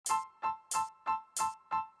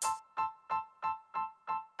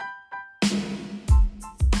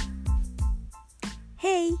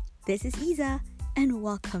This is Isa, and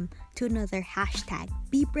welcome to another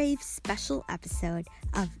Be Brave special episode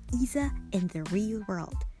of Isa in the Real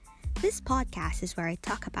World. This podcast is where I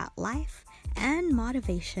talk about life and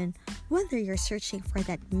motivation, whether you're searching for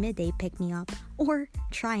that midday pick-me-up or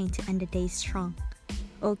trying to end the day strong.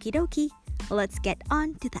 Okie dokie, let's get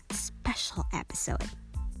on to that special episode.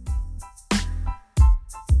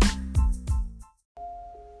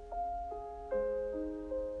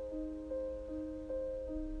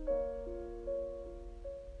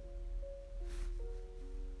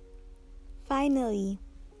 Finally,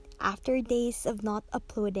 after days of not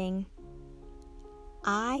uploading,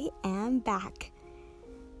 I am back.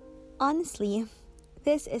 Honestly,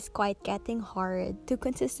 this is quite getting hard to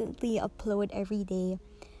consistently upload every day,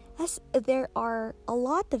 as there are a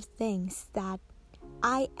lot of things that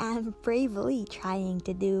I am bravely trying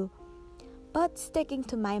to do, but sticking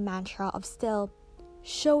to my mantra of still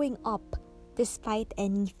showing up despite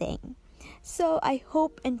anything. So I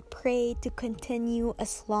hope and pray to continue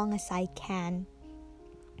as long as I can.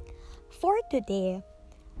 For today,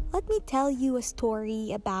 let me tell you a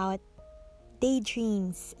story about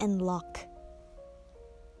daydreams and luck.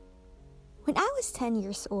 When I was 10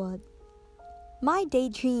 years old, my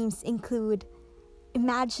daydreams include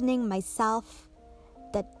imagining myself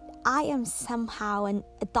that I am somehow an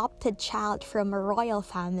adopted child from a royal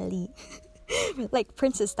family, like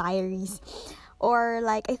Princess Diaries, or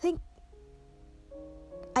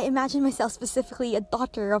I imagine myself specifically a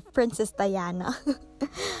daughter of Princess Diana.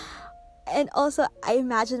 And also, I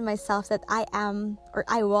imagine myself that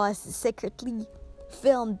I was secretly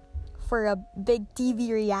filmed for a big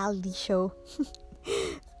TV reality show.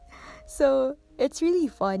 So, it's really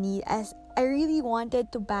funny as I really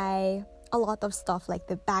wanted to buy a lot of stuff like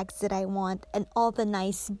the bags that I want and all the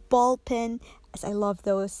nice ball pen, as I love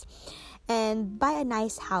those, and buy a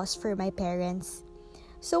nice house for my parents.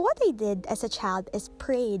 So what I did as a child is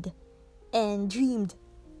prayed and dreamed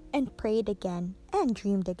and prayed again and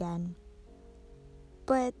dreamed again.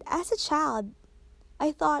 But as a child,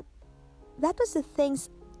 I thought that was the things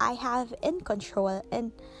I have in control,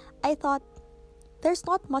 and I thought there's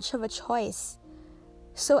not much of a choice.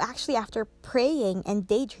 So actually, after praying and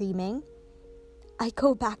daydreaming, I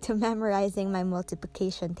go back to memorizing my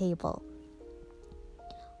multiplication table.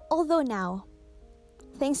 Although now,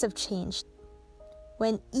 things have changed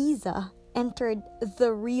when Isa entered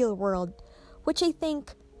the real world, which I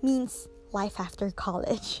think means life after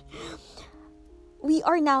college. We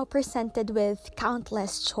are now presented with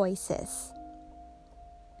countless choices.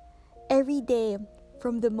 Every day,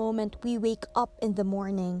 from the moment we wake up in the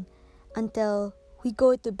morning until we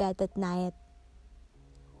go to bed at night,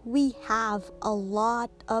 we have a lot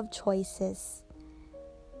of choices.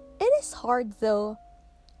 It is hard though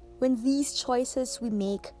when these choices we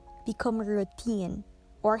make become routine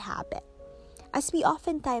or habit, as we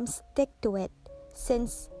oftentimes stick to it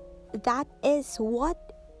since that is what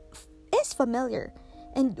is familiar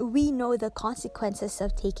and we know the consequences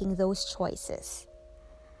of taking those choices.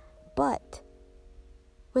 But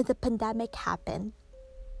when the pandemic happened,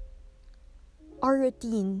 our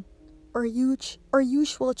routine or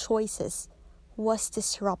usual choices was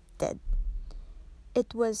disrupted.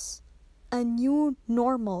 It was a new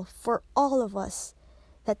normal for all of us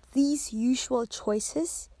that these usual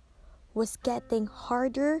choices was getting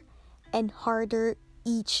harder and harder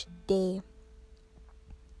each day.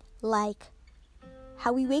 Like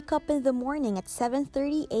how we wake up in the morning at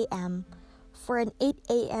 7:30 a.m. for an 8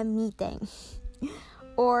 a.m. meeting,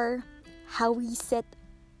 or how we sit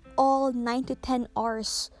all 9 to 10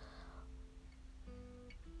 hours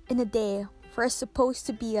in a day for supposed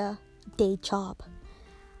to be a day job.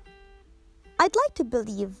 I'd like to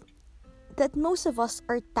believe that most of us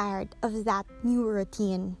are tired of that new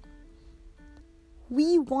routine.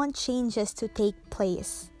 We want changes to take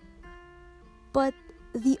place, but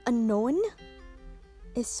the unknown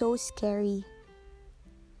is so scary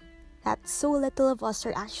that so little of us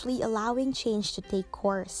are actually allowing change to take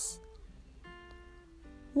course.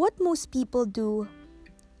 What most people do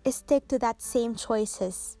is stick to that same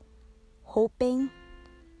choices, hoping,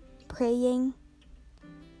 praying,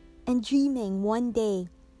 and dreaming one day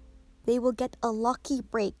they will get a lucky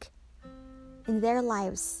break in their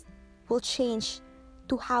lives will change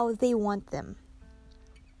to how they want them.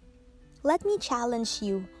 Let me challenge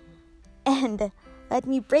you and let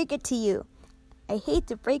me break it to you. I hate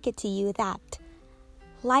to break it to you that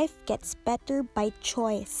life gets better by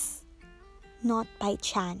choice, not by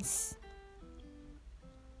chance.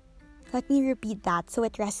 Let me repeat that so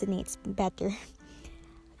it resonates better.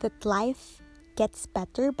 That life gets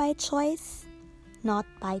better by choice, not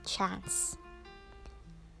by chance.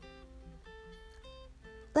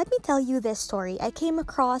 let me tell you this story. I came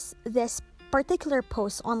across this particular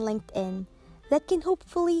post on LinkedIn that can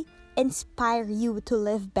hopefully inspire you to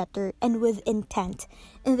live better and with intent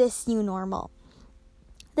in this new normal.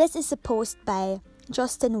 This is a post by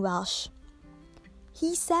Justin Welsh.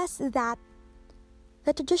 He says that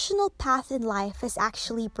the traditional path in life is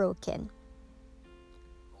actually broken.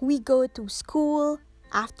 We go to school,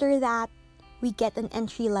 after that, we get an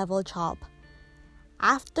entry-level job.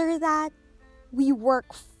 After that, we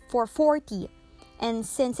work for 40, and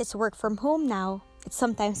since it's work from home now, it's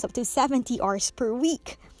sometimes up to 70 hours per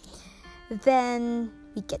week. Then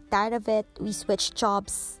we get tired of it, we switch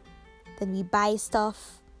jobs, then we buy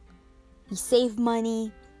stuff, we save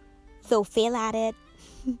money, though fail at it.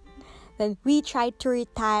 Then we try to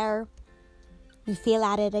retire, we fail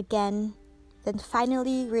at it again, then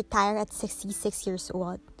finally retire at 66 years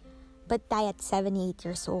old, but die at 78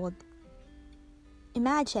 years old.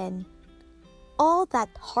 Imagine all that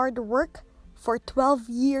hard work for 12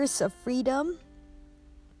 years of freedom.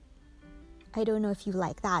 I don't know if you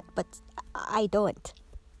like that, but I don't.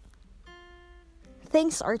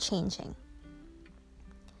 Things are changing.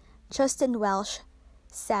 Justin Welsh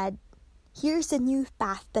said, here's a new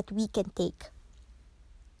path that we can take.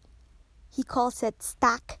 He calls it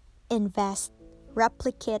stack, invest,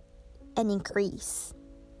 replicate, and increase.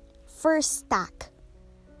 First, stack.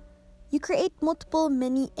 You create multiple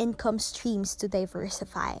mini income streams to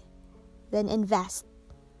diversify. Then invest.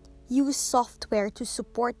 Use software to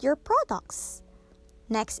support your products.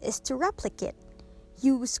 Next is to replicate.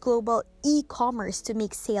 Use global e-commerce to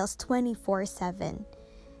make sales 24/7.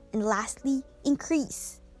 And lastly,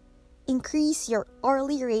 increase. Increase your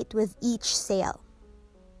hourly rate with each sale.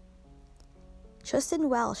 Justin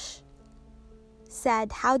Welsh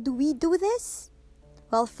said, how do we do this?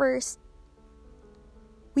 Well, first,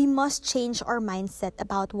 we must change our mindset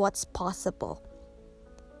about what's possible.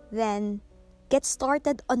 Then, get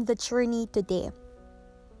started on the journey today.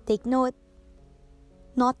 Take note,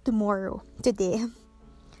 not tomorrow, today.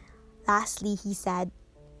 Lastly, he said,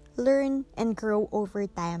 learn and grow over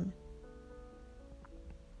time.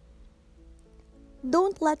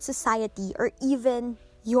 Don't let society or even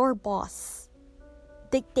your boss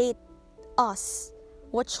dictate us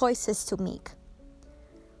what choices to make.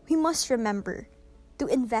 We must remember to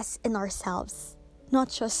invest in ourselves, not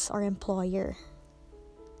just our employer.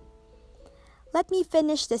 Let me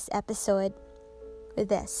finish this episode with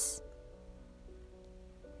this.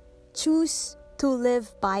 Choose to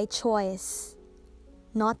live by choice,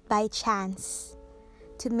 not by chance.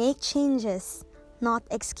 To make changes, not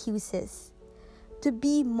excuses. To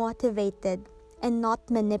be motivated and not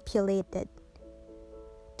manipulated.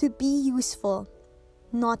 To be useful,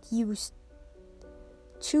 not used.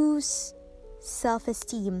 Choose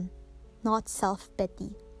self-esteem, not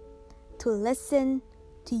self-pity. To listen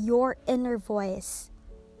to your inner voice,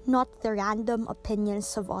 not the random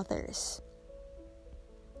opinions of others.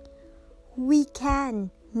 We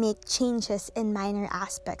can make changes in minor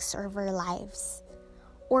aspects of our lives,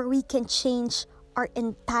 or we can change our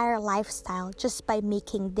entire lifestyle just by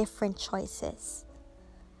making different choices.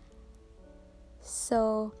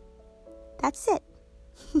 So, that's it.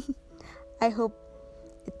 I hope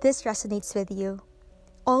this resonates with you.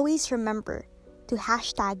 Always remember to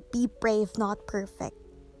hashtag be brave not perfect.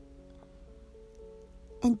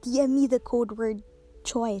 And DM me the code word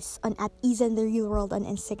choice on @IsaInTheRealWorld on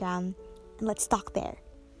Instagram. And let's talk there.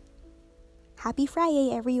 Happy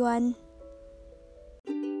Friday, everyone!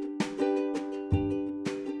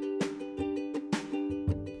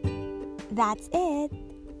 That's it.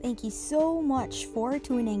 Thank you so much for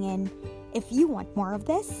tuning in. If you want more of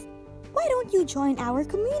this, why don't you join our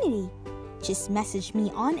community? Just message me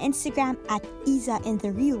on Instagram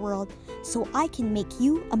 @IsaInTheRealWorld so I can make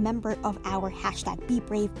you a member of our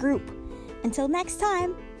 #BeBrave group. Until next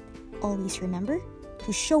time, always remember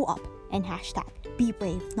to show up and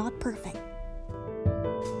 #BeBrave not perfect.